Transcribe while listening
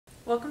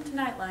Welcome to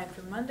Knightline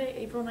for Monday,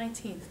 April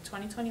 19th,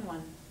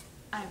 2021.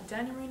 I am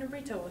Daniel Marina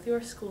Brito with your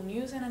school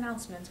news and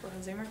announcements for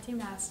Jose Marti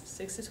MAST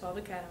 6-12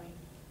 Academy.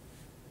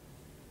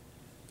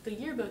 The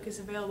yearbook is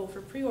available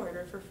for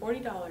pre-order for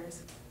 $40.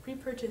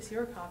 Pre-purchase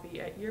your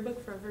copy at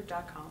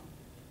yearbookforever.com.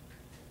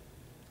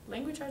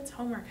 Language Arts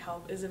Homework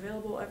Help is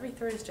available every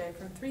Thursday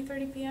from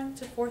 3:30 p.m.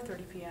 to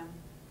 4:30 p.m.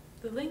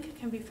 The link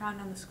can be found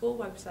on the school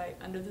website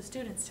under the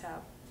Students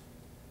tab.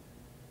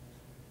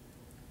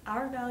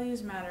 Our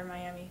Values Matter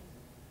Miami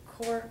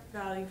core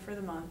value for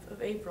the month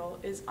of April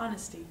is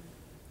honesty.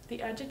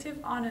 The adjective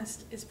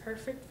honest is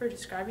perfect for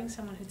describing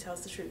someone who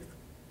tells the truth.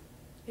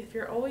 If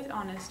you're always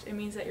honest, it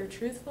means that you're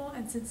truthful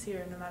and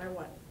sincere no matter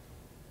what.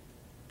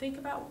 Think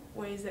about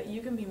ways that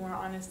you can be more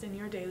honest in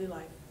your daily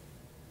life.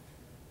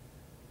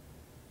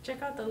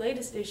 Check out the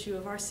latest issue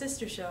of our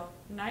sister show,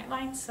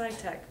 Knightline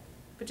Sci-Tech,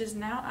 which is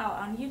now out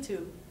on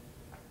YouTube.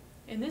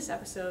 In this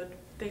episode,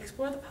 they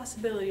explore the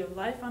possibility of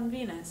life on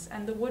Venus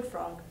and the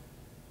woodfrog.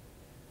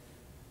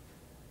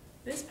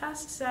 This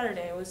past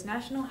Saturday was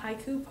National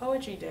Haiku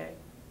Poetry Day.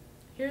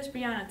 Here's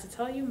Brianna to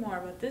tell you more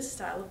about this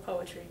style of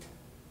poetry.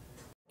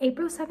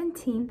 April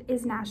 17th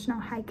is National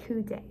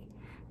Haiku Day.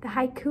 The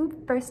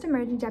haiku first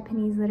emerged in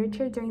Japanese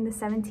literature during the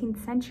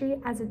 17th century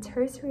as a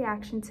terse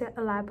reaction to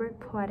elaborate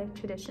poetic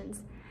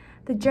traditions.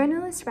 The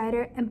journalist,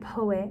 writer, and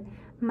poet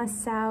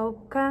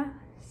Masaoka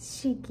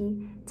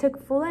Shiki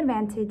took full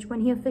advantage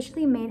when he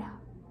officially made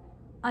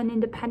an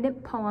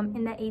independent poem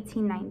in the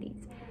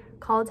 1890s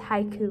called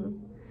Haiku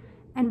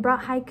and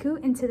brought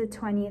haiku into the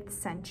 20th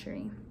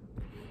century.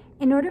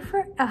 In order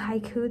for a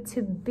haiku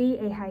to be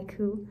a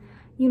haiku,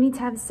 you need to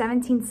have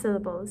 17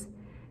 syllables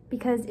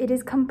because it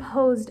is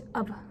composed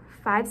of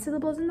 5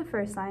 syllables in the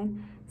first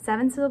line,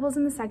 7 syllables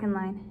in the second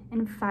line,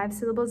 and 5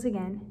 syllables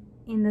again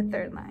in the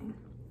third line.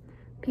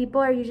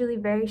 People are usually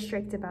very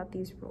strict about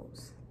these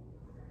rules.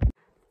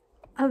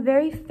 A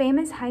very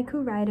famous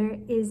haiku writer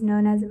is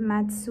known as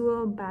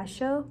Matsuo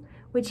Basho,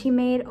 which he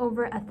made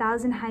over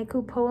 1,000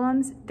 haiku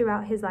poems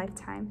throughout his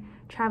lifetime,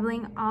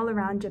 traveling all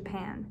around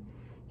Japan.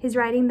 His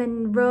writing,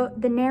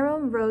 The Narrow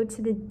Road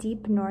to the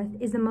Deep North,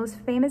 is the most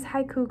famous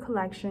haiku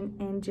collection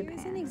in Japan.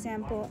 Here's an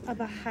example of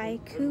a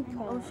haiku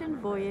poem. Ocean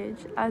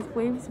voyage, as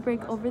waves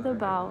break over the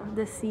bow,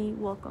 the sea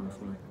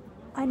welcomes me.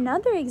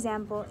 Another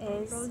example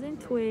is Frozen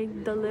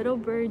twig, the little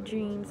bird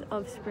dreams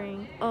of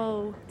spring.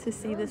 Oh, to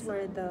see the those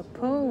were the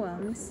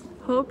poems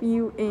Hope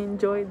you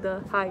enjoyed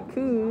the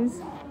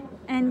haikus.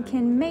 and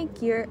can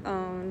make your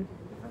own.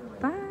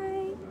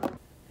 Bye.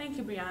 Thank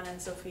you, Brianna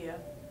and Sophia.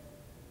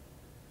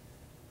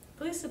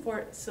 Please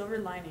support Silver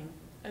Lining,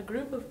 a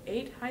group of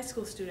 8 high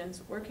school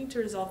students working to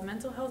resolve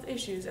mental health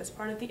issues as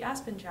part of the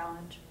Aspen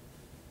Challenge.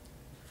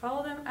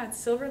 Follow them at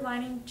Silver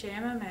Lining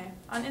JMMA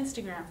on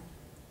Instagram,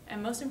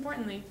 and most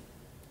importantly,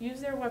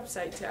 use their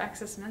website to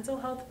access mental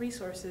health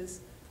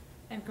resources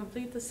and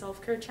complete the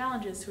self-care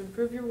challenges to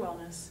improve your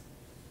wellness.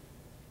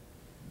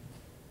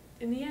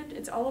 In the end,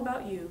 it's all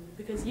about you,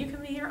 because you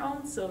can be your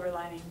own silver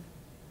lining.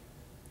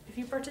 If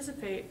you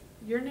participate,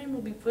 your name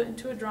will be put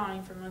into a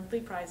drawing for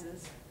monthly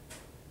prizes.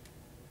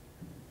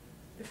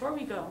 Before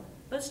we go,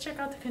 let's check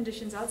out the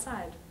conditions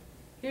outside.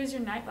 Here's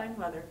your Knightline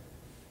weather.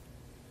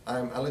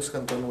 I'm Alex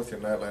Canton with your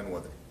Knightline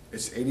weather.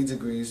 It's 80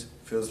 degrees,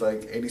 feels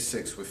like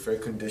 86 with fair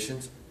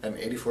conditions and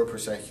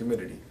 84%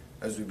 humidity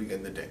as we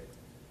begin the day.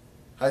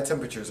 High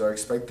temperatures are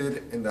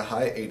expected in the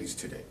high 80s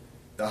today.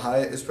 The high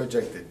is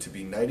projected to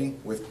be 90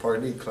 with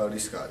partly cloudy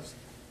skies.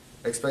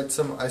 Expect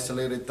some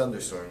isolated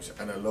thunderstorms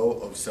and a low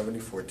of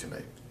 74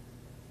 tonight.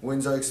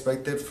 Winds are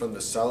expected from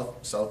the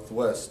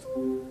south-southwest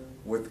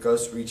with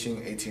gusts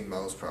reaching 18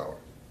 miles per hour.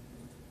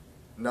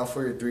 Now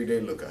for your 3-day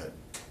look ahead.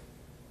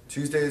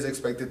 Tuesday is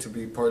expected to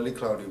be partly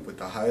cloudy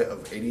with a high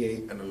of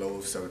 88 and a low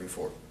of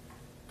 74.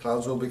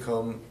 Clouds will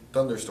become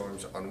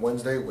thunderstorms on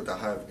Wednesday with a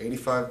high of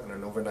 85 and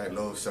an overnight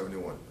low of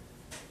 71.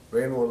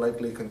 Rain will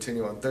likely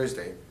continue on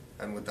Thursday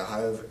and with a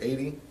high of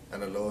 80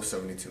 and a low of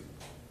 72.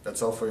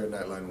 That's all for your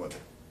Knightline weather.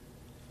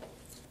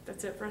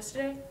 That's it for us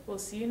today. We'll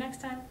see you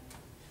next time.